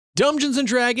Dungeons and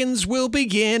Dragons will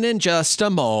begin in just a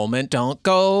moment. Don't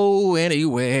go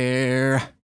anywhere.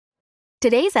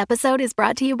 Today's episode is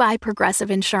brought to you by Progressive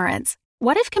Insurance.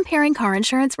 What if comparing car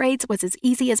insurance rates was as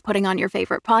easy as putting on your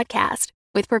favorite podcast?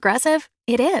 With Progressive,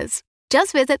 it is.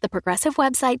 Just visit the Progressive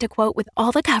website to quote with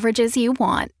all the coverages you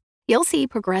want. You'll see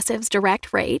Progressive's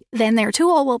direct rate, then their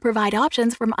tool will provide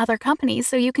options from other companies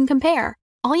so you can compare.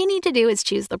 All you need to do is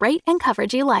choose the rate and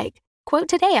coverage you like. Quote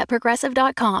today at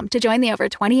Progressive.com to join the over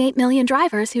 28 million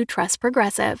drivers who trust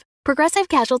Progressive. Progressive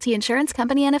Casualty Insurance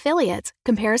Company and Affiliates.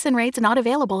 Comparison rates not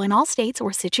available in all states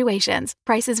or situations.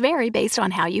 Prices vary based on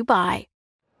how you buy.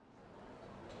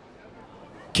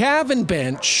 Cav and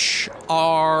Bench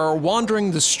are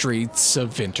wandering the streets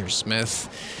of Vintersmith,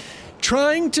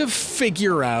 trying to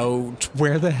figure out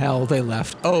where the hell they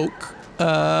left Oak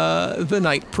the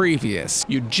night previous.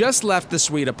 You'd just left the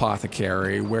Sweet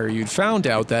Apothecary, where you'd found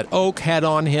out that Oak had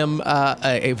on him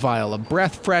a vial of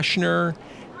breath freshener,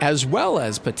 as well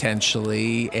as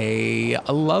potentially a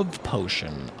love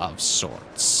potion of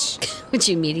sorts. Which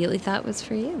you immediately thought was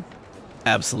for you.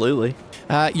 Absolutely.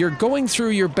 You're going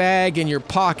through your bag and your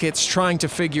pockets trying to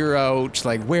figure out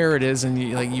like where it is, and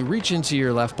you reach into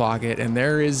your left pocket and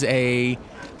there is a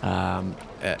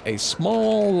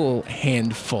small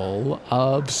handful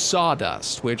of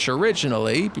sawdust, which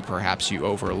originally perhaps you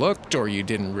overlooked or you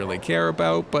didn't really care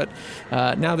about, but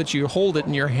now that you hold it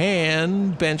in your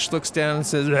hand, Bench looks down and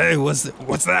says, "Hey, what's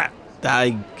that?"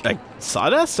 I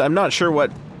sawdust? I'm not sure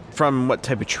from what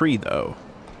type of tree, though.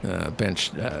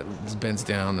 Bench bends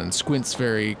down and squints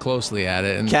very closely at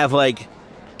it. And Cav,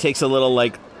 takes a little,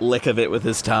 lick of it with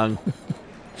his tongue.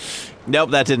 Nope,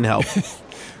 that didn't help.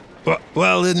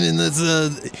 Well, I mean,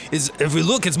 if we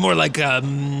look, it's more like,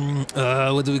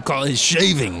 what do we call it?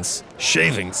 Shavings.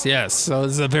 Shavings, yes. So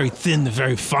it's a very thin,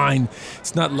 very fine.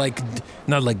 It's not like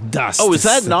dust. Oh, is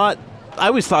that not? I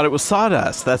always thought it was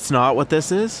sawdust. That's not what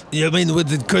this is? Yeah, I mean,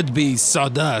 it could be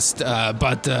sawdust,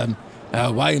 but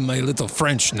why am I a little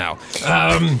French now?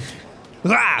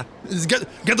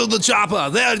 Get to the chopper.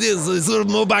 There it is. It's a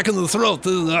little more back in the throat.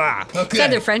 Okay. It's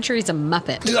either French or he's a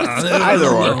Muppet. Either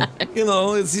or. You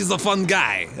know, he's a fun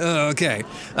guy. Okay.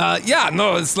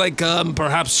 It's like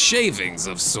perhaps shavings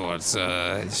of sorts.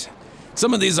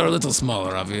 Some of these are a little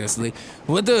smaller, obviously.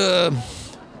 What do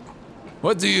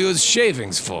you use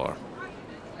shavings for?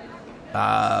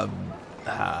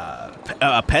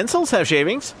 Pencils have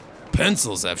shavings,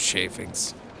 Pencils have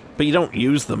shavings. but you don't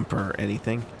use them for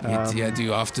anything. Do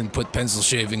you often put pencil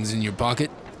shavings in your pocket?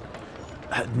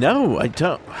 No, I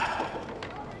don't.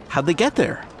 How'd they get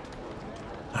there?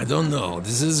 I don't know.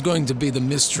 This is going to be the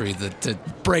mystery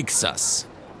that breaks us.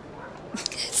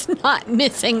 It's not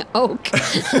missing Oak.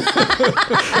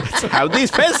 How'd these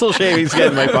pencil shavings get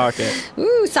in my pocket?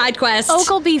 Ooh, side quest.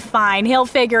 Oak'll be fine. He'll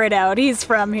figure it out. He's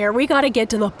from here. We gotta get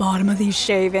to the bottom of these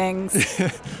shavings.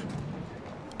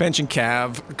 Bench and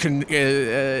Cav can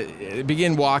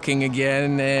begin walking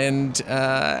again, and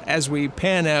as we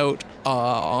pan out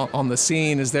on the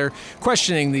scene, as they're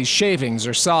questioning these shavings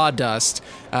or sawdust,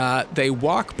 they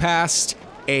walk past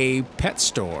a pet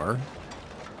store.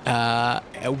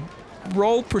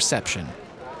 Roll perception.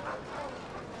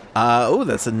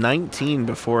 That's a 19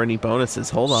 before any bonuses.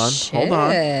 Hold on.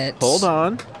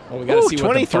 Oh, we gotta see 23.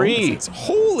 What the bonus is.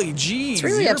 Holy jeez. It's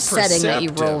really upsetting that you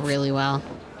roll really well.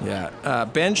 Yeah,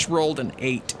 Bench rolled an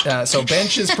 8. So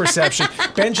Bench's perception,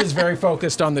 Bench is very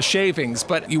focused on the shavings,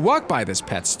 but you walk by this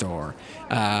pet store,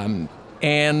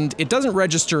 and it doesn't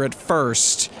register at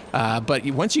first, but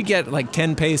once you get like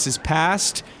 10 paces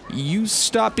past, you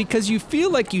stop because you feel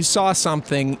like you saw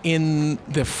something in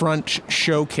the front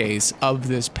showcase of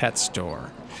this pet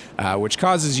store, which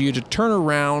causes you to turn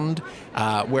around,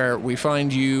 where we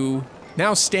find you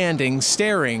now standing,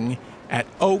 staring at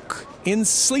Oak,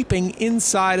 sleeping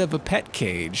inside of a pet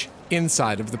cage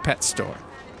inside of the pet store.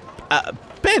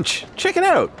 Bench, check it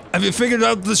out. Have you figured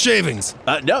out the shavings?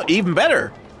 No, even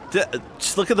better.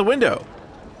 Just look at the window.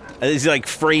 And he's like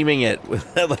framing it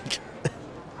with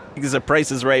it's a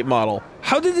Price is Right model.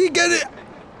 How did he get it?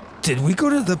 Did we go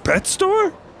to the pet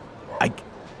store? I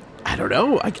don't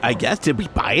know. I guess. Did we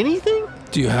buy anything?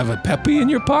 Do you have a Peppy in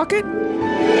your pocket?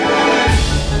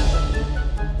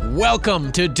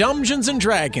 Welcome to Dungeons &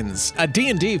 Dragons, a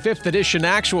D&D 5th edition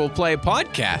actual play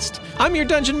podcast. I'm your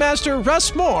Dungeon Master,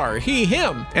 Russ Moore, he,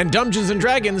 him, and Dungeons &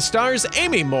 Dragons stars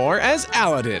Amy Moore as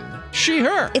Aladdin, she,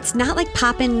 her. It's not like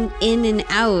popping in and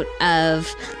out of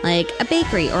like a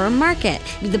bakery or a market.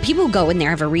 The people who go in there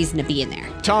have a reason to be in there.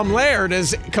 Tom Laird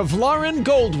as Kevlarin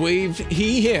Goldweave,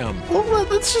 he, him. Well,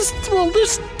 let's just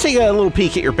take a little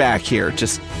peek at your back here.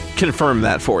 Just confirm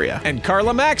that for you. And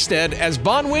Carla Maxted as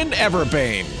Bonwind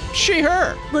Everbane. She,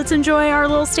 her. Let's enjoy our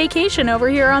little staycation over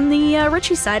here on the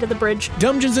Ritchie side of the bridge.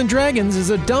 Dungeons and Dragons is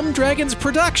a Dumb Dragons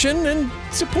production and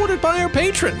supported by our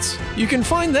patrons. You can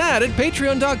find that at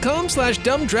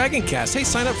patreon.com/dumbdragoncast. Hey,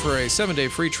 sign up for a 7-day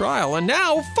free trial. And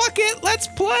now, fuck it, let's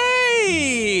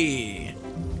play!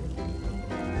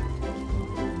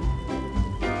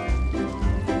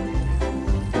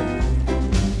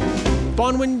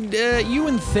 Bonwin, you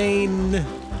and Thane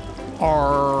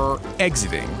are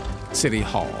exiting City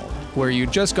Hall, where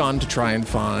you'd just gone to try and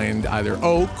find either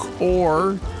Oak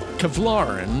or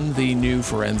Kevlarin, the new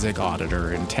forensic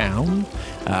auditor in town.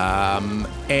 The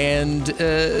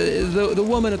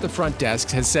woman at the front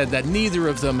desk has said that neither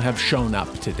of them have shown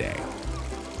up today.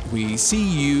 We see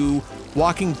you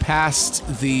walking past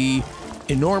the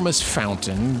enormous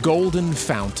fountain, golden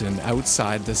fountain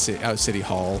outside the City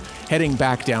Hall, heading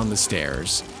back down the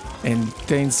stairs. And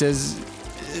Thane says,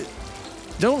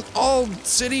 don't all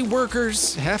city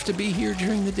workers have to be here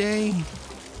during the day?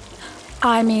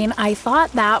 I mean, I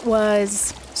thought that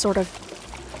was sort of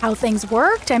how things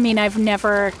worked. I mean, I've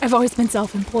always been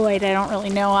self-employed. I don't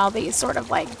really know how these sort of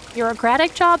like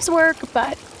bureaucratic jobs work,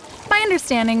 but my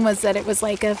understanding was that it was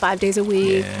like a 5 days a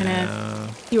week,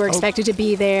 you were expected to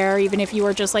be there, even if you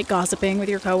were just like gossiping with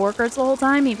your coworkers the whole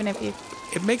time, even if you...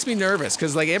 It makes me nervous,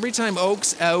 because like every time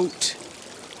Oak's out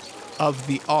of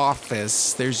the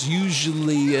office, there's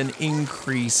usually an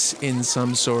increase in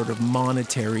some sort of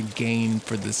monetary gain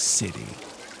for the city.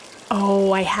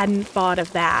 Oh, I hadn't thought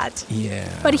of that.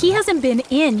 Yeah. But he hasn't been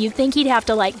in. You'd think he'd have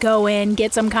to like go in,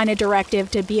 get some kind of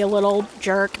directive to be a little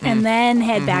jerk, and then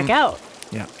head back out.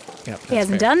 Yeah. He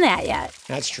hasn't done that yet.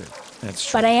 That's true.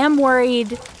 But I am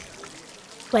worried,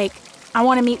 like, I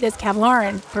want to meet this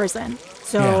Kevlarin person.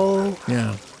 So,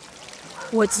 Yeah.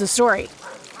 What's the story?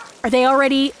 Are they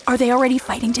already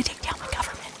fighting to take down the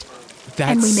government?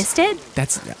 And we missed it?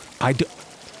 I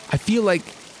feel like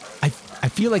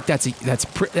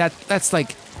that's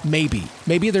like maybe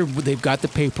they've got the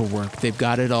paperwork, they've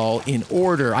got it all in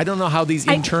order. I don't know how these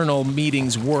internal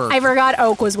meetings work. I forgot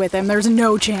Oak was with him. There's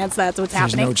no chance that's what's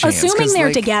happening. No chance, assuming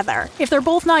they're together. If they're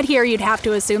both not here, you'd have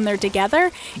to assume they're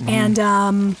together. And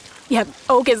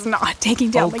Oak is not taking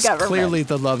down Oak's the government. clearly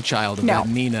the love child of that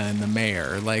Nina and the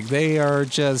mayor. Like they are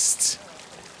just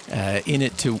in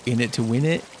it to win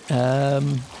it.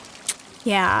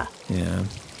 Yeah. Yeah.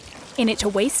 In it to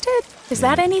waste it? Is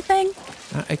that anything?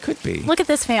 It could be. Look at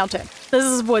this fountain. This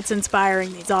is what's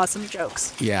inspiring these awesome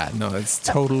jokes. Yeah, no, it's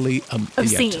totally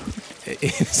obscene.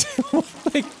 It's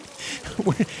like,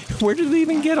 where did they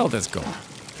even get all this gold?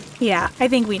 Yeah, I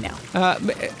think we know.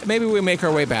 Maybe we make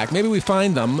our way back. Maybe we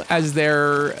find them as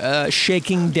they're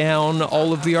shaking down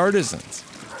all of the artisans.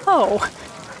 Oh.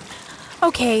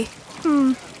 Okay.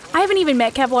 I haven't even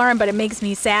met Kevlarin, but it makes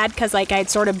me sad because like I'd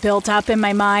sort of built up in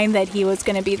my mind that he was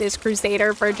going to be this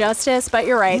crusader for justice. But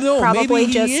you're right. No, probably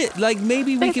maybe just he is. Like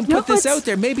maybe we can put this out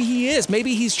there. Maybe he is.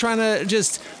 Maybe he's trying to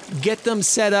just get them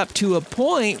set up to a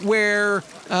point where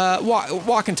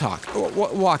walk and talk.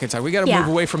 Walk and talk. We got to move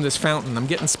away from this fountain. I'm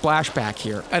getting splashback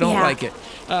here. I don't like it.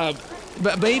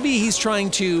 But maybe he's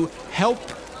trying to help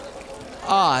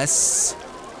us.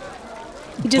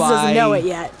 He just doesn't know it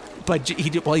yet. But he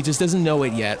just doesn't know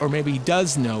it yet, or maybe he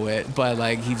does know it, but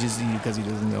like because he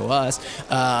doesn't know us.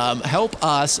 Help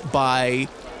us by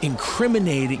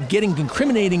getting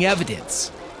incriminating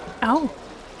evidence. Oh,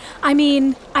 I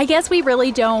mean, I guess we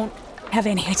really don't have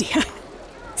any idea.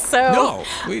 So no,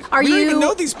 we don't even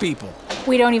know these people.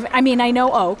 We don't even. I mean, I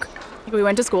know Oak. We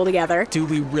went to school together. Do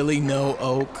we really know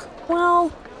Oak?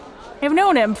 Well, I've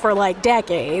known him for like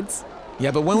decades. Yeah,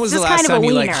 but when was the last time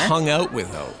you like hung out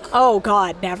with Oak? Oh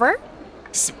God, never.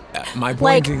 My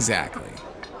point exactly.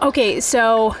 Okay,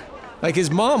 so. Like his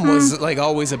mom was like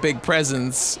always a big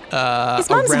presence. His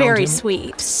mom's very him.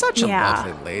 sweet. Such a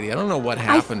lovely lady. I don't know what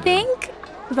happened. I think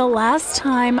the last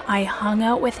time I hung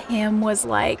out with him was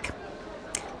like,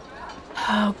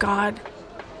 oh God,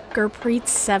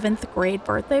 Gurpreet's 7th grade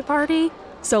birthday party.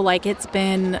 So, like, it's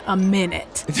been a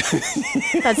minute.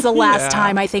 That's the last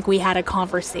time I think we had a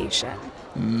conversation.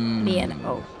 Me and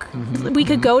Oak. We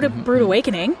could go to Brood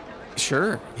Awakening.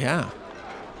 Sure, yeah.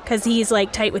 Because he's,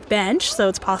 like, tight with Bench, so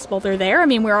it's possible they're there. I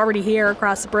mean, we're already here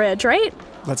across the bridge, right?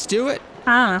 Let's do it.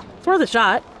 I don't know. It's worth a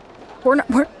shot.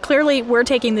 We're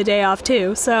taking the day off,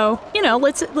 too. So, you know,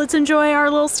 let's enjoy our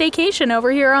little staycation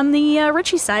over here on the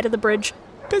Ritchie side of the bridge.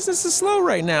 Business is slow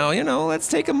right now, you know. Let's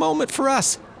take a moment for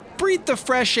us. Breathe the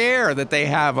fresh air that they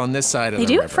have on this side of the river.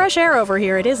 They do have fresh air over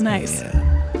here. It is nice. Yeah.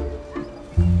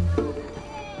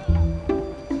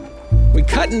 We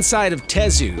cut inside of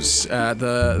Tezu's,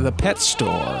 the pet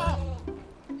store.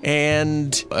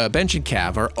 and Bench and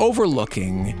Cav are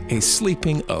overlooking a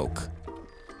sleeping Oak.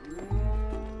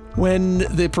 When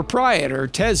the proprietor,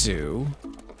 Tezu,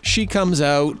 she comes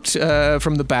out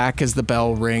from the back as the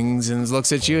bell rings and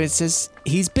looks at you and says,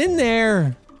 "He's been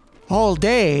there all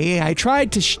day. I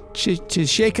tried to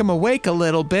shake him awake a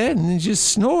little bit and he just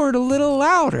snored a little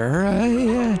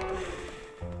louder.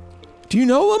 Do you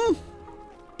know him?"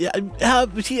 Yeah,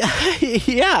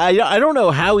 I don't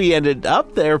know how he ended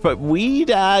up there, but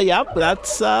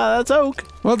that's Oak.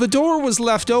 Well, the door was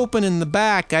left open in the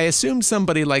back. I assumed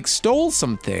somebody stole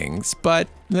some things, but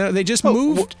they just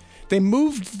moved. They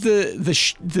moved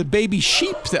the baby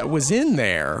sheep that was in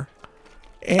there.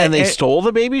 And they stole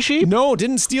the baby sheep? No,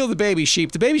 didn't steal the baby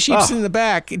sheep. The baby sheep's in the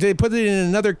back. They put it in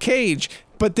another cage.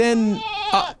 But then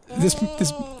this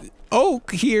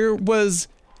Oak here was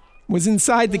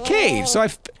inside the cage. So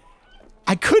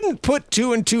I couldn't put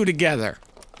 2 and 2 together.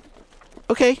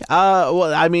 Okay.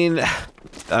 Well, I mean,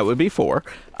 that would be 4.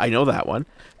 I know that one.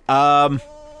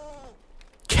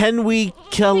 Can we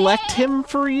collect him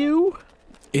for you?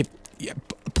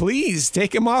 Please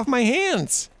take him off my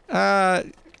hands.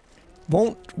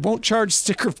 Won't charge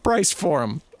sticker price for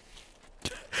him.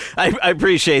 I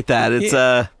appreciate that. It's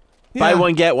buy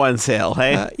one get one sale.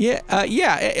 Hey. Do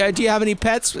you have any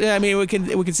pets? I mean, we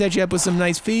can set you up with some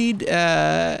nice feed.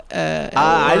 I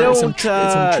don't. Some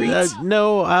treats.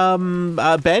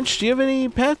 No. Bench, do you have any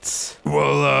pets?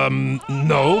 Well,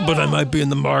 no, but I might be in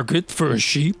the market for a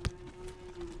sheep.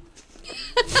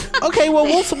 Okay, well,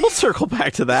 we'll circle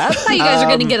back to that. I thought you guys are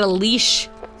going to get a leash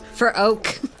for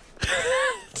Oak.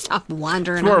 Stop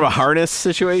wandering. It's more of a harness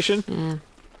situation.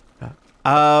 Yeah.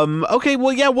 Okay,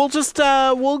 well, yeah, we'll just,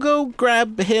 we'll go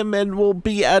grab him and we'll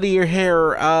be out of your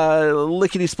hair,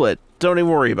 lickety-split. Don't even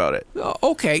worry about it.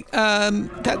 Okay,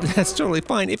 that's totally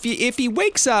fine. If he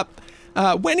wakes up,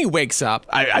 when he wakes up...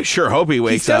 I sure hope he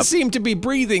wakes up. He does seem to be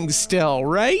breathing still,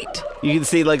 right? You can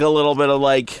see, a little bit of,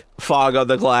 fog on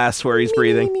the glass where he's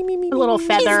breathing. A little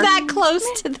feather. He's that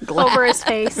close to the glass. Over his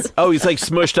face. Oh, he's,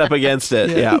 smushed up against it.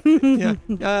 Yeah.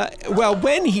 Well,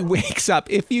 when he wakes up,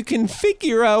 if you can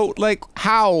figure out,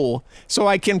 how, so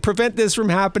I can prevent this from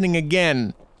happening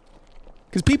again.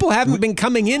 Because people haven't been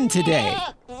coming in today.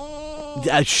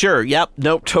 Sure, yep,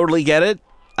 nope, totally get it.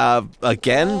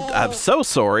 Again, I'm so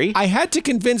sorry. I had to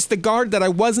convince the guard that I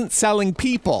wasn't selling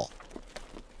people.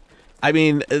 I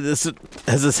mean, has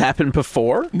this happened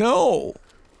before? No.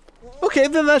 Okay,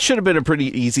 then that should have been a pretty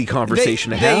easy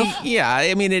conversation to have. Yeah,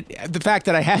 I mean, the fact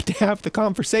that I had to have the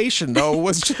conversation, though,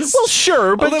 was just well,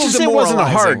 sure, but just it wasn't a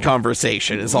hard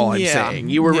conversation, is all I'm saying.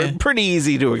 You were pretty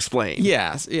easy to explain.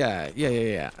 Yes, yeah.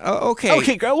 Okay.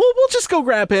 Okay, we'll just go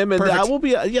grab him, and Perfect. we'll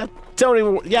be,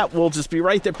 we'll just be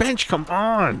right there. Bench, come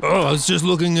on. Oh, I was just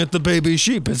looking at the baby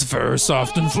sheep. It's very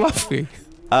soft and fluffy.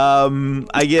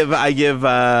 I give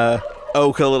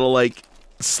Oak a little,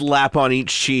 slap on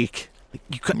each cheek.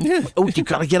 You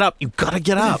gotta get up. You gotta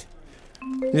get up.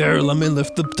 Here, let me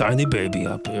lift the tiny baby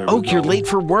up here. Oh, you're late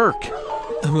for work.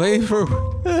 I'm late for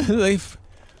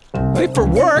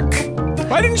work?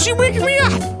 Why didn't she wake me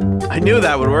up? I knew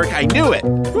that would work. I knew it.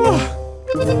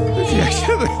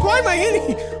 Why am I in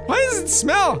here? Why does it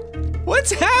smell?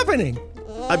 What's happening?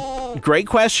 Great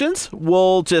questions.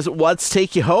 Let's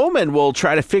take you home, and we'll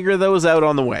try to figure those out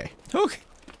on the way.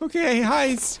 Okay.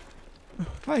 Hi,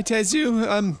 Tezu.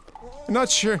 I'm not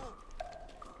sure.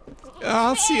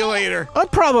 I'll see you later.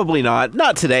 Probably not.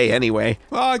 Not today, anyway.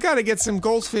 Well, I gotta get some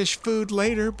goldfish food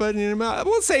later, but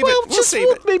we'll save it. We'll save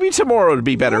it. Maybe tomorrow would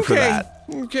be better for that.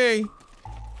 Okay.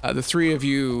 The three of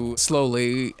you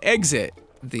slowly exit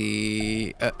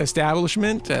the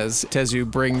establishment as Tezu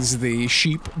brings the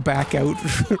sheep back out.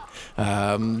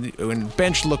 When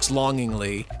Bench looks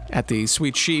longingly at the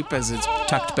sweet sheep as it's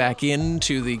tucked back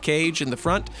into the cage in the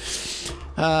front.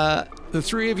 The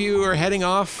three of you are heading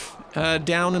off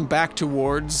down and back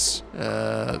towards,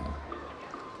 I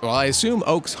assume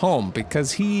Oak's home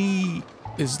because he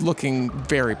is looking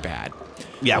very bad.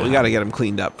 Yeah, we got to get him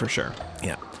cleaned up for sure.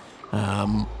 Yeah.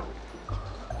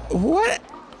 What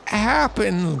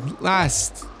happened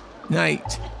last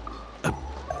night?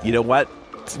 You know what?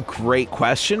 It's a great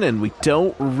question, and we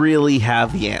don't really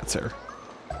have the answer.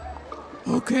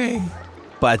 Okay.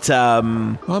 But,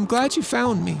 well, I'm glad you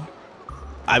found me.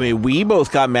 I mean, we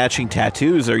both got matching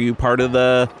tattoos. Are you part of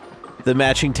the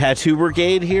matching tattoo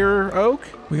brigade here, Oak?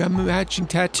 We got matching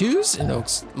tattoos? And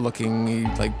Oak's looking, he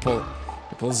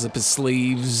pulls up his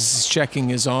sleeves, checking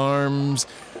his arms.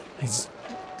 He's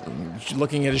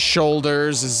looking at his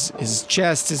shoulders, his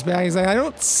chest, his back. He's like, I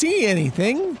don't see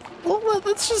anything. Well,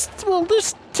 let's just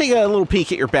take a little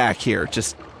peek at your back here.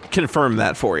 Just confirm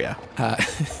that for you.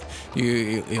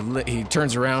 He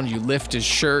turns around, you lift his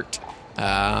shirt,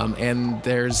 and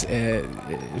there's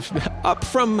up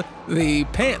from the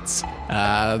pants,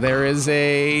 there is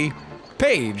a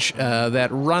page that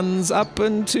runs up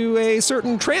into a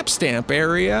certain tramp stamp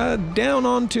area down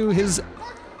onto his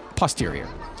posterior.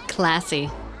 Classy.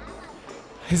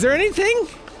 Is there anything?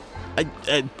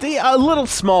 A little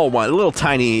small one, a little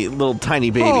tiny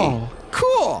baby. Oh,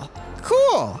 cool.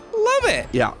 Love it.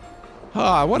 Yeah.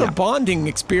 What a bonding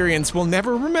experience we'll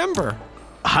never remember.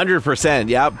 100%,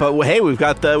 yeah. But hey, we've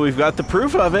got the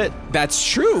proof of it. That's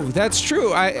true.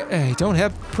 I don't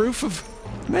have proof of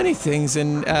many things,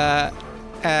 and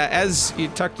as you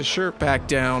tuck the shirt back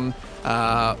down,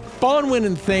 Bonwin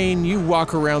and Thane, you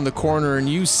walk around the corner and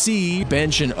you see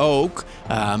Bench and Oak,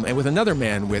 and with another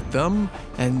man with them.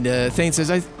 And Thane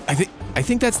says, "I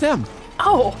think that's them."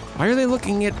 Oh, Why are they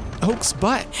looking at Oak's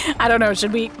butt? I don't know.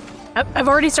 Should we? I've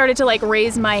already started to like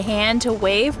raise my hand to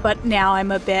wave, but now I'm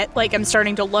a bit like I'm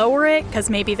starting to lower it because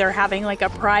maybe they're having like a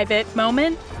private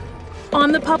moment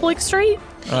on the public street.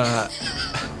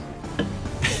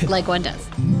 Like one does.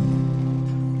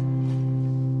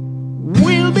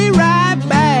 We'll be right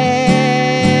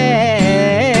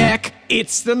back.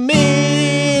 It's the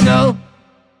middle.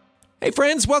 Hey,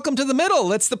 friends, welcome to the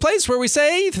middle. It's the place where we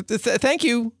say thank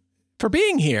you for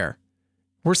being here.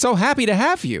 We're so happy to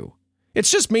have you. It's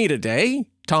just me today.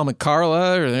 Tom and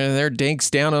Carla are they're dinks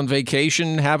down on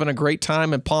vacation, having a great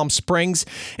time in Palm Springs.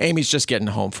 Amy's just getting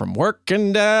home from work,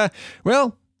 and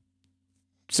well,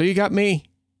 so you got me.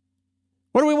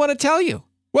 What do we want to tell you?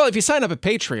 Well, if you sign up at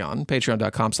Patreon,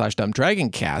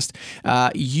 patreon.com/dumbdragoncast,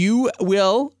 you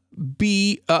will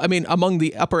be, among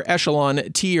the upper echelon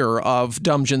tier of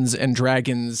Dungeons and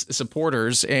Dragons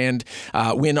supporters and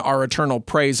win our eternal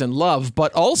praise and love.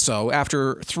 But also,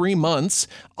 after 3 months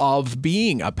of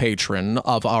being a patron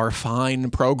of our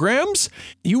fine programs,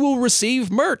 you will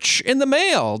receive merch in the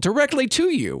mail directly to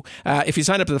you. If you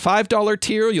sign up at the $5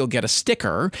 tier, you'll get a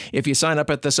sticker. If you sign up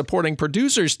at the supporting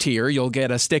producers tier, you'll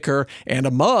get a sticker and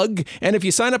a mug. And if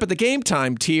you sign up at the game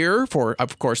time tier for,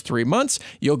 of course, 3 months,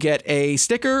 you'll get a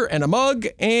sticker and a mug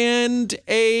and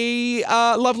a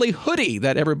lovely hoodie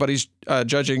that everybody's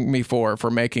judging me for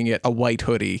making it a white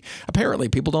hoodie. Apparently,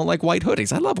 people don't like white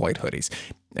hoodies. I love white hoodies.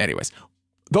 Anyways,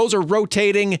 those are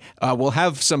rotating. We'll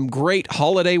have some great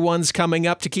holiday ones coming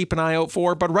up to keep an eye out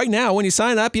for. But right now, when you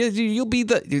sign up, you'll be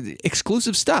the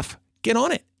exclusive stuff. Get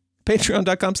on it.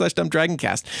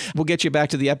 Patreon.com/dumbdragoncast. We'll get you back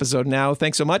to the episode now.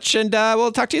 Thanks so much, and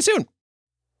we'll talk to you soon.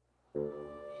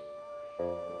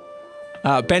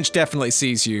 Bench definitely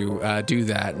sees you do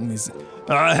that, and he's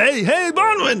Hey,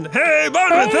 Bonwin! Hey,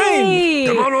 Bonwin! Hey! Thane!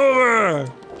 Come on over!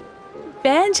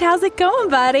 Bench, how's it going,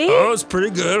 buddy? Oh, it's pretty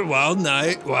good. Wild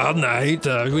night.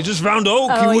 We just found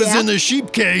Oak. Oh, he was yeah? in the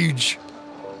sheep cage.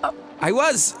 I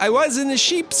was in the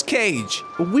sheep's cage.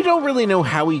 We don't really know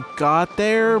how he got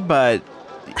there, but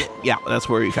yeah, that's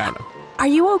where we found him. Are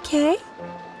you okay?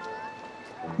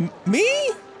 Me?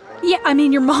 Yeah, I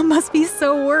mean, your mom must be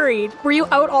so worried. Were you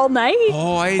out all night?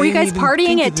 Oh, I Were you didn't guys even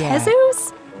partying think at of that.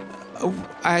 Tezu's?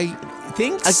 I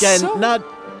think Again, so.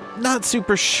 not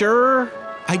super sure.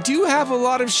 I do have a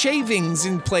lot of shavings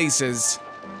in places.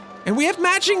 And we have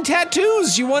matching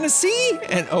tattoos. You want to see?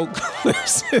 And Oak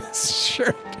lifts his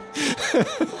shirt.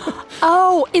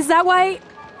 Oh, is that why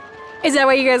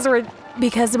you guys were?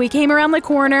 Because we came around the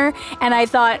corner and I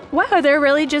thought, wow, they're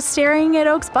really just staring at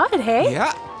Oak's butt, hey?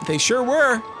 Yeah, they sure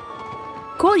were.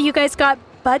 Cool, you guys got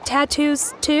butt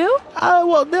tattoos too?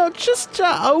 Well, no, just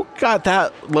Oak got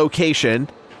that location.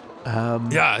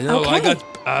 Yeah, Okay.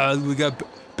 we got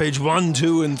page 1,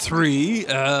 2, and 3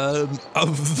 of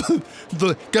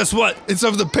the. Guess what? It's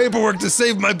of the paperwork to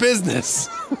save my business.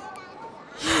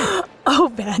 Oh,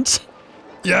 Bench.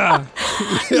 Yeah.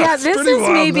 Yeah, it's pretty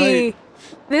wild night.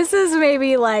 this is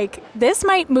maybe like, this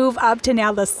might move up to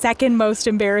now the second most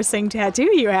embarrassing tattoo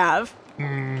you have.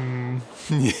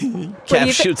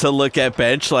 Kev shoots a look at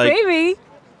Bench like, Maybe.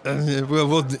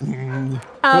 We'll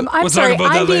I'm sorry, talk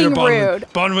about I'm that later, being Bonwin. rude.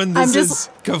 Bonwin, I'm this just- is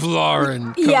Kevlar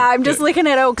and. Yeah, I'm just looking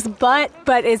at Oak's butt,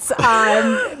 but it's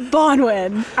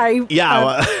Bonwin.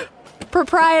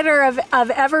 Proprietor of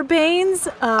Everbane's,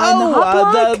 the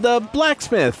Hop Block. the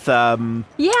blacksmith. Yeah.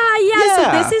 Yeah.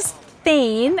 So this is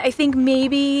Thane. I think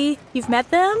maybe you've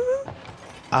met them.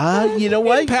 You know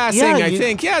what? In passing, Yeah, I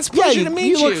think. Yeah, it's a pleasure to meet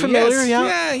you. You look familiar,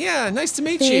 Yes. Yeah. Nice to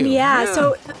meet Thane, you. yeah.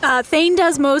 So Thane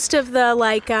does most of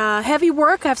the heavy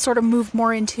work. I've sort of moved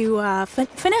more into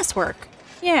finesse work.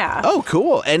 Yeah. Oh,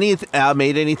 cool. Any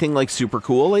made anything like super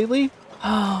cool lately?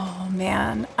 Oh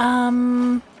man.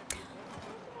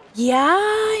 Yeah.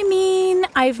 I mean,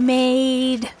 I've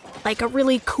made like a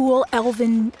really cool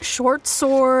elven short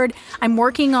sword. I'm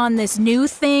working on this new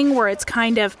thing where it's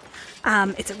kind of,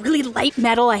 it's a really light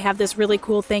metal. I have this really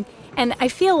cool thing. And I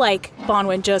feel like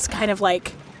Bonwin just kind of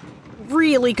like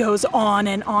really goes on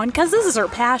and on because this is her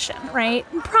passion, right?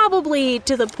 Probably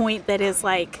to the point that is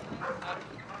like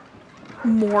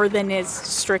more than is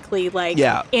strictly like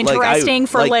interesting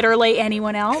for literally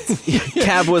anyone else.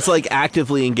 Cav was like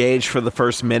actively engaged for the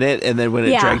first minute, and then when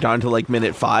it dragged on to like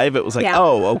minute 5, it was like,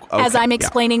 okay. As I'm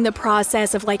explaining the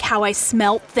process of like how I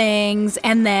smelt things,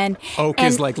 and then Oak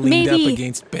is like leaned up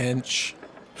against bench.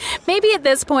 Maybe at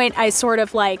this point I sort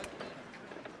of like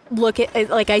look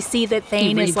at like I see that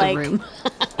Thane is like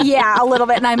a little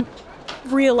bit, and I'm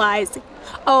realizing,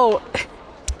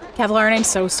 Kevlar, I'm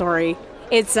so sorry.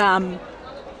 It's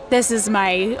this is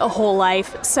my whole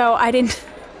life, so I didn't.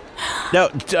 No,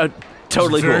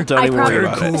 totally cool. Don't even worry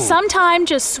about it. Sometime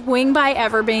just swing by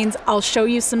Everbane's. I'll show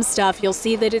you some stuff. You'll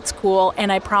see that it's cool, and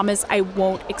I promise I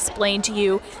won't explain to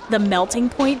you the melting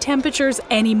point temperatures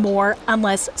anymore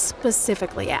unless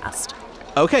specifically asked.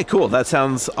 Okay, cool. That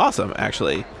sounds awesome,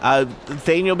 actually.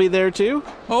 Thane, you'll be there too?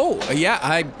 Oh, yeah,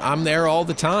 I'm there all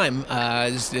the time.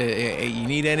 You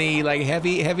need any like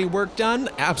heavy work done?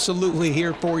 Absolutely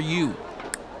here for you.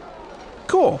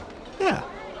 Cool. Yeah.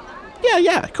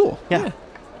 Cool. Yeah.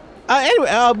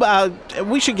 Anyway,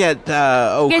 we should get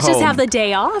Oak You guys home. just have the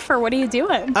day off, or what are you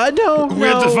doing? No. We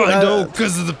had to find Oak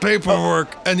because of the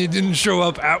paperwork, and he didn't show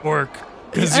up at work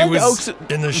because he was Oak's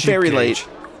in the sheep very cage. late.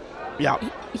 Yeah.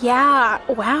 Yeah,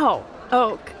 wow.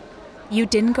 Oak, you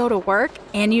didn't go to work,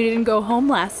 and you didn't go home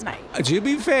last night. To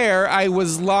be fair, I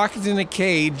was locked in a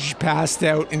cage, passed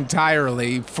out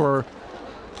entirely for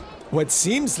what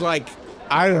seems like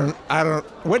I don't.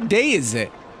 What day is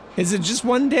it? Is it just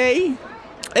one day?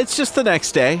 It's just the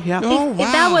next day. Yeah. Oh, wow.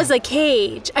 If that was a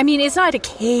cage, I mean, it's not a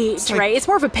cage, like- right? It's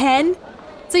more of a pen.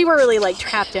 So you weren't really like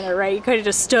trapped in it, right? You could have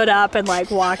just stood up and like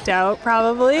walked out,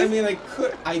 probably. I mean,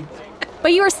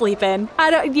 But you were sleeping.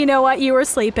 You know what? You were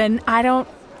sleeping. I don't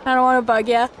want to bug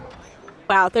you.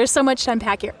 Wow, there's so much to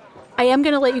unpack here. I am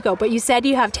going to let you go, but you said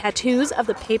you have tattoos of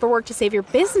the paperwork to save your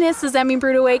business. Does that mean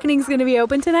Brood Awakening's going to be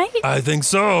open tonight? I think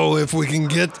so. If we can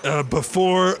get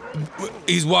before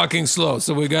he's walking slow,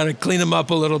 so we got to clean him up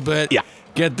a little bit. Yeah.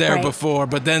 Get there Right. before,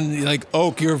 but then like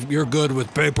Oak, you're good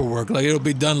with paperwork. Like it'll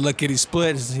be done lickety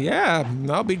split. yeah,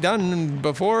 I'll be done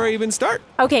before I even start.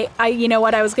 Okay, you know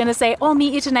what I was going to say? I'll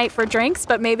meet you tonight for drinks,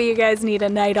 but maybe you guys need a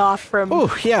night off from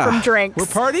drinks. We're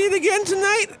partying again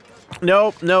tonight?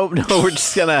 No. We're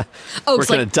just gonna Oak's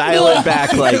we're gonna like, dial it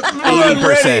back like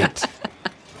 80%.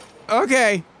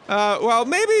 Okay. Well,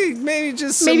 maybe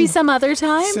just Maybe some other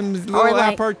time? some Or little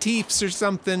like- aperitifs or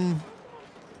something.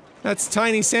 That's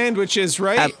tiny sandwiches,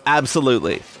 right?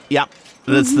 Absolutely. Yep.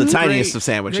 That's the tiniest Great. of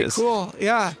sandwiches. Great, cool.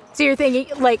 Yeah. So you're thinking,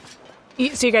 like,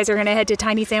 so you guys are going to head to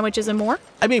Tiny Sandwiches and more?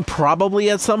 I mean, probably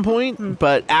at some point,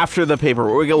 but after the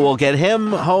paperwork, we'll get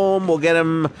him home. We'll get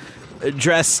him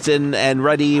dressed and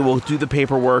ready. We'll do the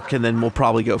paperwork, and then we'll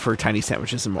probably go for tiny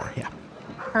sandwiches and more. Yeah.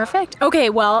 Perfect. Okay,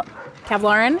 well,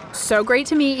 Kevlarin, so great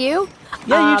to meet you.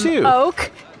 Yeah, you too.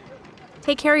 Oak,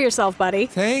 take care of yourself, buddy.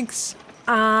 Thanks.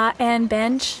 And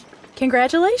Bench,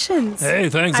 congratulations. Hey,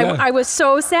 thanks. I was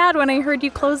so sad when I heard you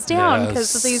close down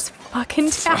because of Yes. these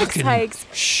fucking tax Fucking hikes.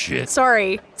 shit.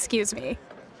 Sorry. Excuse me,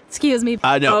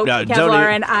 No, Oak, no, don't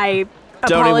Kevlarin, I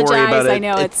don't even worry apologize. about it. I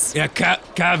know It's- it's... Yeah,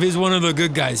 Cav is one of the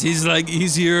good guys. He's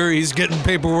here. He's getting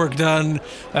paperwork done.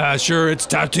 Sure, it's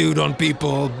tattooed on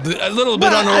people. A little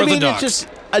bit Well, I mean, unorthodox. it's just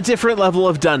a different level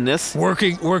of doneness.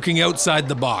 Working outside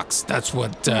the box. That's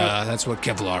what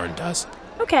Kevlarin does.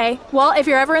 Okay, well, if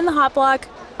you're ever in the hot block,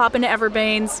 hop into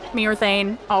Everbane's, me or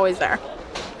Thane, always there.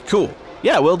 Cool.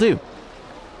 Yeah, we'll do.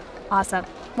 Awesome.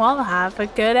 Well, have a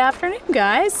good afternoon,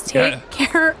 guys. Take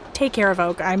care of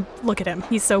Oak. Look at him.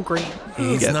 He's so green.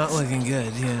 He's Yeah. not looking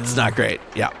good. Yeah. It's not great.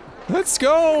 Yeah. Let's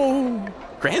go.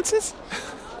 Francis?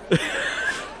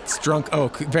 It's drunk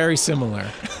oak. Very similar.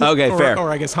 Okay, fair. Or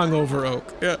I guess hungover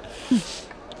oak. Yeah. I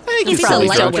think He's he's a probably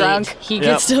lightweight. drunk. He Yep.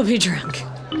 could still be drunk.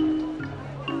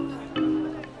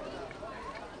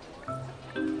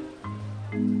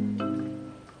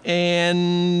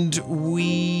 And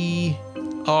we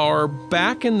are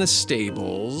back in the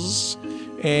stables,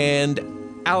 and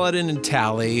Aladdin and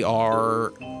Tally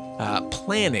are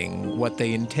planning what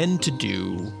they intend to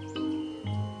do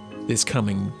this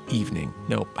coming evening.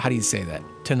 No, how do you say that?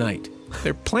 Tonight.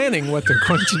 They're planning what they're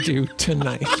going to do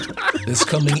tonight. This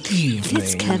coming evening.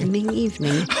 It's coming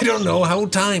evening. I don't know how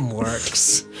time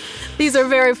works. These are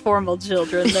very formal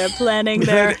children. They're planning We've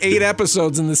their... had 8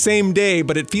 episodes in the same day,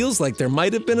 but it feels like there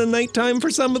might have been a nighttime for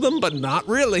some of them, but not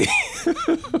really.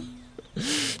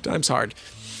 Time's hard.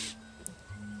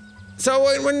 So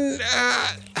when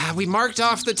we marked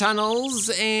off the tunnels,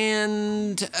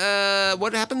 and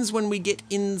what happens when we get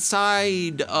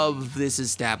inside of this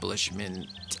establishment,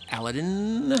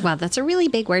 Aladdin? Well, that's a really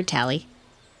big word, Tally.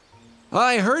 Well,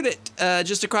 I heard it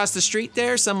just across the street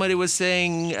there. Somebody was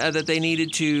saying that they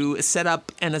needed to set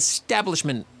up an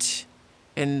establishment.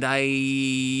 And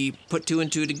I put two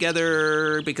and two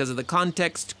together because of the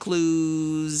context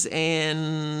clues,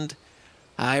 and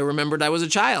I remembered I was a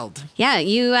child. Yeah,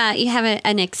 you have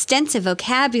an extensive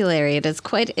vocabulary. It is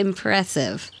quite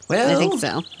impressive. Well, I think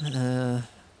so.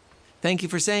 Thank you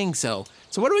for saying so.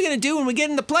 So what are we going to do when we get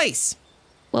in the place?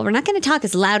 Well, we're not going to talk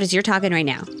as loud as you're talking right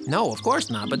now. No, of course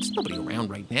not, but there's nobody around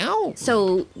right now.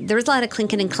 So there was a lot of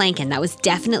clinking and clanking. That was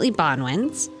definitely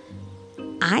Bonwin's.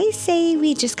 I say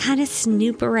we just kind of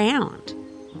snoop around.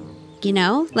 You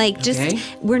know? Like, just, Okay.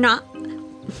 we're not,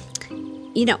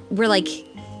 you know, we're like,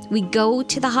 we go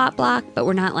to the hot block, but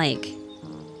we're not like,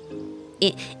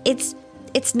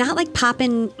 it's not like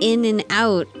popping in and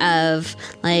out of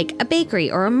like a bakery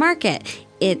or a market.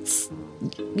 It's,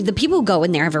 the people who go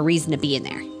in there have a reason to be in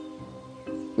there.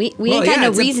 We ain't got no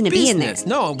it's a reason to be in there. business.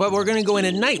 No, but we're going to go in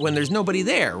at night when there's nobody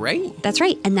there, right? That's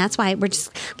right. And that's why we're just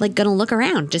like going to look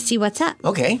around, just see what's up.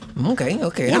 Okay.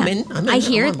 Yeah. I'm in. I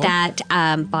hear I'm on board. that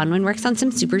Bonwin works on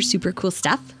some super, super cool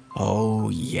stuff Oh,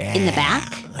 yeah. in the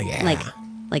back. Yeah.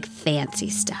 Like fancy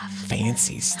stuff.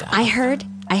 Fancy stuff. I heard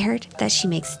that she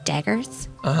makes daggers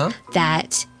Uh-huh.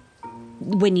 that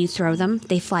when you throw them,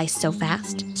 they fly so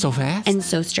fast So fast? and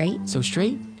so straight, so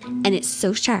straight? and it's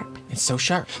so sharp It's so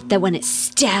sharp. that when it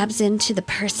stabs into the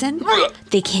person,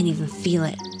 they can't even feel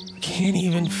it. Can't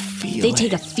even feel They it.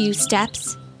 take a few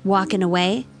steps walking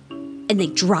away, and they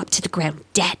drop to the ground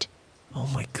dead. Oh,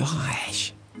 my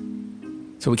gosh.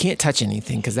 So we can't touch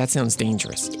anything because that sounds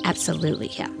dangerous. Absolutely,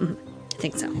 yeah. I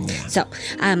think so. So,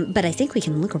 but I think we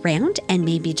can look around and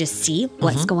maybe just see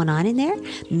what's going on in there.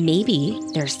 Maybe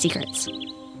there's secrets.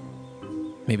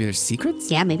 Maybe there's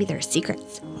secrets? Yeah, maybe there's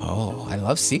secrets. Oh, I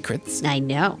love secrets. I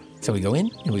know. So we go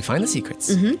in and we find the secrets.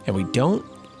 And we don't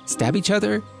stab each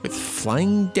other with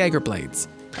flying dagger blades.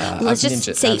 Let's just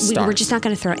say we're stars. just not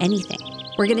going to throw anything.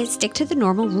 We're going to stick to the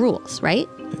normal rules, right?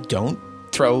 Don't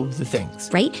throw the things.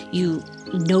 Right?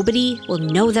 Nobody will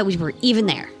know that we were even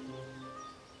there.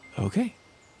 Okay.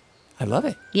 I love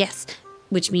it. Yes,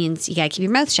 which means you got to keep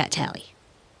your mouth shut, Tally.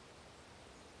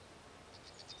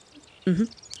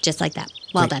 Just like that.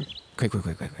 Well done. Quick.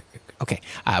 Okay.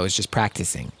 I was just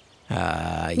practicing. You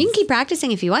can keep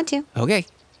practicing if you want to. Okay.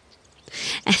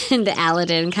 And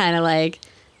Aladdin kind of like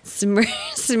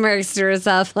smirks to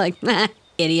herself like,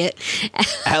 idiot.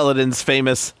 Aladdin's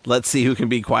famous, let's see who can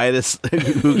be quietest,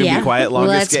 who can be quiet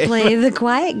longest Let's game. play the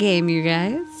quiet game, you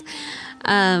guys.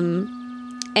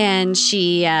 And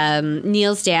she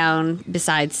kneels down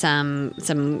beside some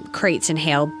crates and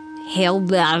hail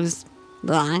bags.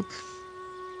 Blah.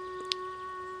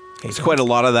 There's quite a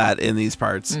lot of that in these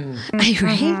parts.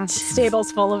 Right?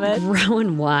 Stable's full of it.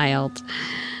 Growing wild.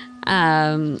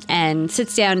 And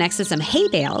sits down next to some hay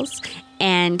bales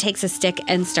and takes a stick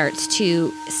and starts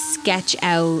to sketch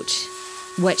out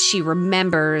what she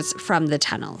remembers from the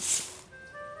tunnels.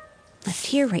 Left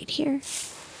here, right here.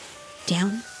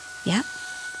 Down. Yep.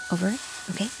 Over.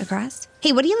 Okay. Across.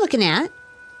 Hey, what are you looking at?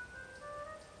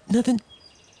 Nothing.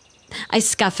 I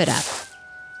scuff it up.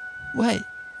 What?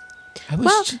 I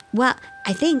was Well,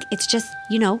 I think it's just,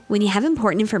 when you have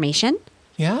important information,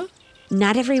 yeah?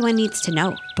 not everyone needs to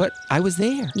know. But I was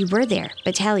there. You were there,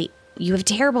 but Tally, you have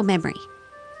terrible memory.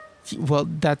 Well,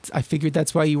 I figured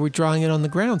that's why you were drawing it on the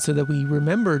ground so that we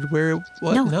remembered where it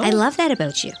was. No, I love that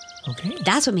about you. Okay.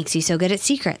 That's what makes you so good at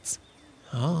secrets.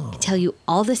 Oh. I tell you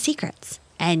all the secrets,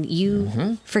 and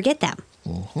you forget them.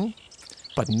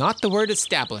 But not the word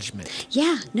establishment.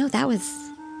 Yeah, no, that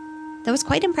was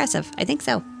quite impressive. I think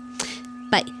so.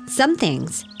 But some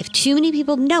things, if too many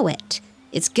people know it,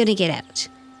 it's gonna get out.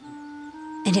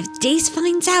 And if Dace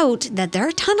finds out that there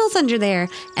are tunnels under there,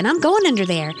 and I'm going under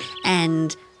there,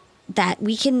 and that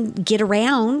we can get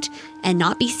around and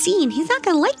not be seen, he's not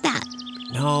gonna like that.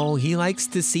 No, he likes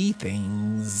to see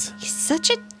things. He's such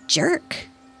a jerk.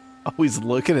 Always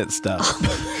looking at stuff.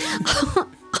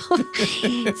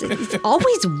 He's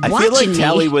always watching I feel like me.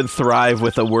 Tally would thrive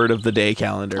with a word of the day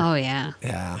calendar. Oh, yeah.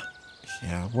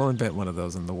 Yeah, we'll invent one of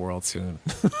those in the world soon.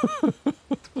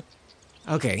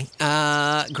 Okay,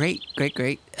 great.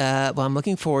 Well, I'm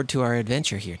looking forward to our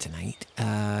adventure here tonight.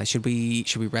 Should we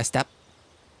rest up?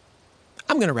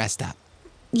 I'm gonna rest up.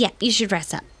 Yeah, you should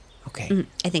rest up. Okay.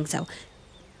 I think so.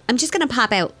 I'm just going to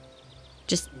pop out.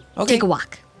 Just Okay. take a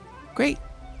walk. Great.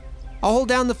 I'll hold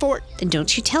down the fort. And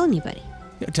don't you tell anybody.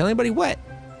 Tell anybody what?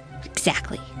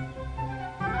 Exactly.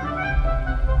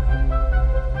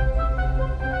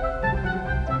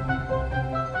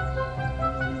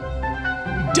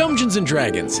 Dungeons &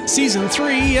 Dragons, Season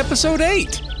 3, Episode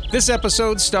 8. This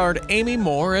episode starred Amy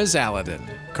Moore as Aladdin,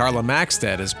 Carla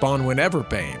Maxted as Bonwyn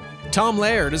Everbane, Tom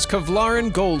Laird as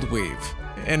Kevlarin Goldweave,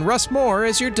 and Russ Moore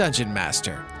as your Dungeon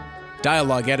Master.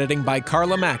 Dialogue editing by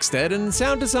Carla Maxted and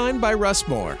sound design by Russ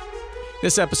Moore.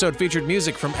 This episode featured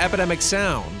music from Epidemic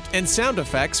Sound and sound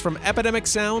effects from Epidemic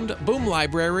Sound, Boom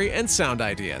Library, and Sound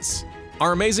Ideas.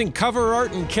 Our amazing cover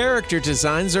art and character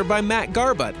designs are by Matt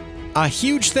Garbutt. A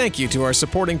huge thank you to our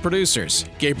supporting producers,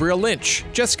 Gabriel Lynch,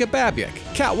 Jessica Babiak,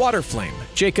 Kat Waterflame,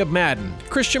 Jacob Madden,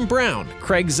 Christian Brown,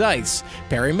 Craig Zeiss,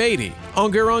 Perry Mady,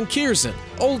 Ongeron Kiersen,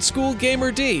 Old School Gamer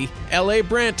D, L.A.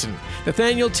 Branton,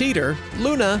 Nathaniel Teeter,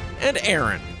 Luna, and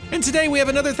Aaron. And today we have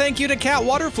another thank you to Kat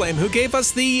Waterflame, who gave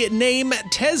us the name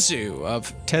Tezu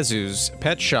of Tezu's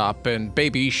Pet Shop and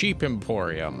Baby Sheep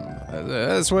Emporium.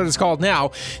 That's what it's called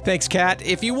now. Thanks, Kat.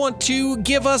 If you want to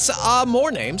give us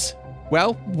more names,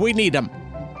 well, we need them.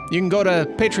 You can go to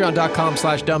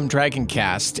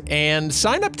patreon.com/dumbdragoncast and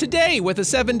sign up today with a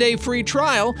 7-day free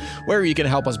trial where you can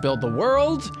help us build the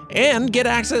world and get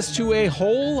access to a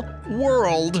whole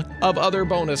world of other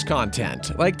bonus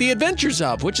content, like The Adventures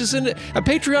Of, which is a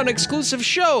Patreon exclusive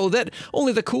show that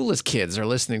only the coolest kids are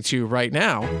listening to right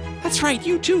now. That's right,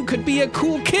 you too could be a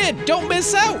cool kid. Don't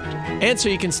miss out. And so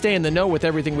you can stay in the know with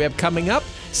everything we have coming up,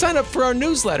 sign up for our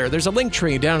newsletter. There's a link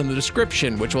tree down in the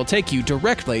description, which will take you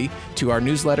directly to our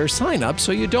newsletter sign up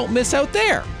so you don't miss out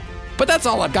there. But that's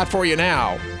all I've got for you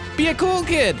now. Be a cool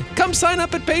kid. Come sign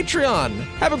up at Patreon.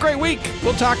 Have a great week.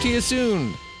 We'll talk to you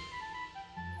soon.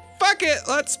 Fuck it.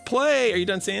 Let's play. Are you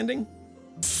done sanding?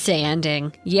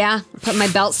 Sanding. Yeah. Put my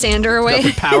belt sander away.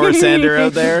 Got the power sander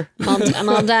out there. I'm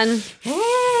all done.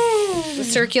 The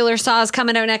circular saw is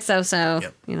coming out next, though, so,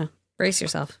 brace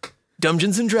yourself.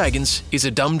 Dungeons & Dragons is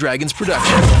a Dumb Dragons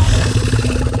production.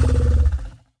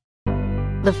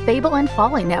 The Fable and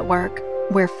Folly Network,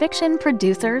 where fiction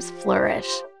producers flourish.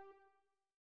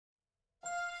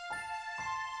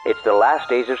 It's the last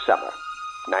days of summer,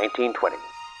 1920.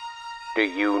 Do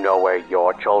you know where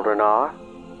your children are?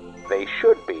 They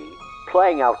should be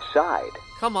playing outside.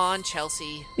 Come on,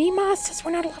 Chelsea. Mima says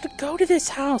we're not allowed to go to this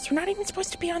house. We're not even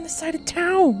supposed to be on this side of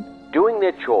town. Doing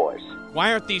their chores.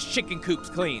 Why aren't these chicken coops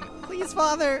clean? Please,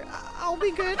 Father. I'll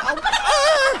be good.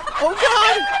 Oh,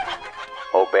 God!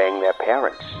 Obeying their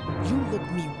parents. You look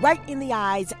me right in the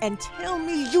eyes and tell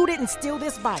me you didn't steal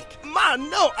this bike. Ma,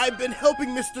 no, I've been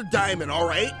helping Mr. Diamond, all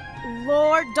right?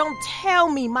 Lord, don't tell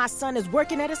me my son is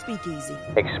working at a speakeasy.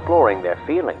 Exploring their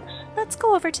feelings. Let's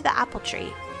go over to the apple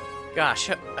tree. Gosh.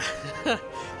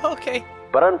 Okay.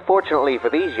 But unfortunately for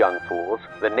these young fools,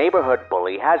 the neighborhood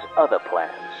bully has other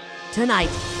plans.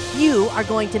 Tonight, you are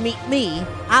going to meet me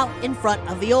out in front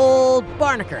of the old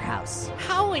Barnaker house.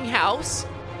 Howling House?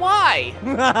 Why?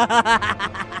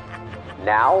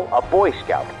 Now, a Boy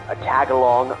Scout, a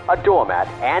tag-along, a doormat,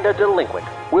 and a delinquent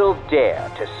will dare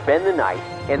to spend the night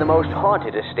in the most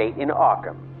haunted estate in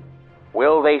Arkham.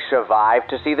 Will they survive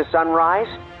to see the sunrise?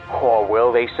 Or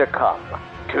will they succumb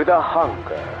to the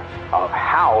hunger of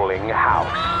Howling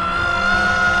House?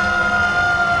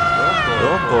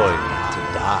 You're going to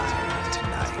die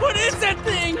tonight. What is that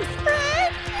thing?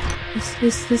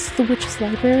 Is this the witch's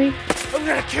library? I'm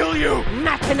gonna kill you!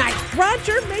 Not tonight.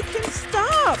 Roger, make him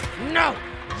stop. No,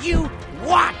 you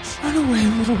watch. Run away,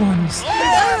 little ones.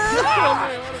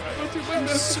 I'm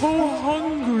so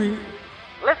hungry.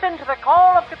 Listen to the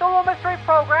Call of Cthulhu Mystery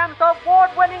Program's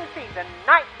award-winning season,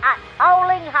 Night at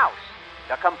Howling House.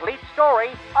 The complete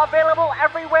story available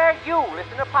everywhere you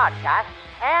listen to podcasts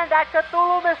and at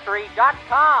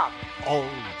CthulhuMystery.com. All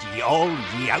the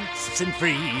outs and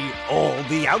free, all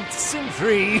the outs and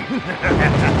free.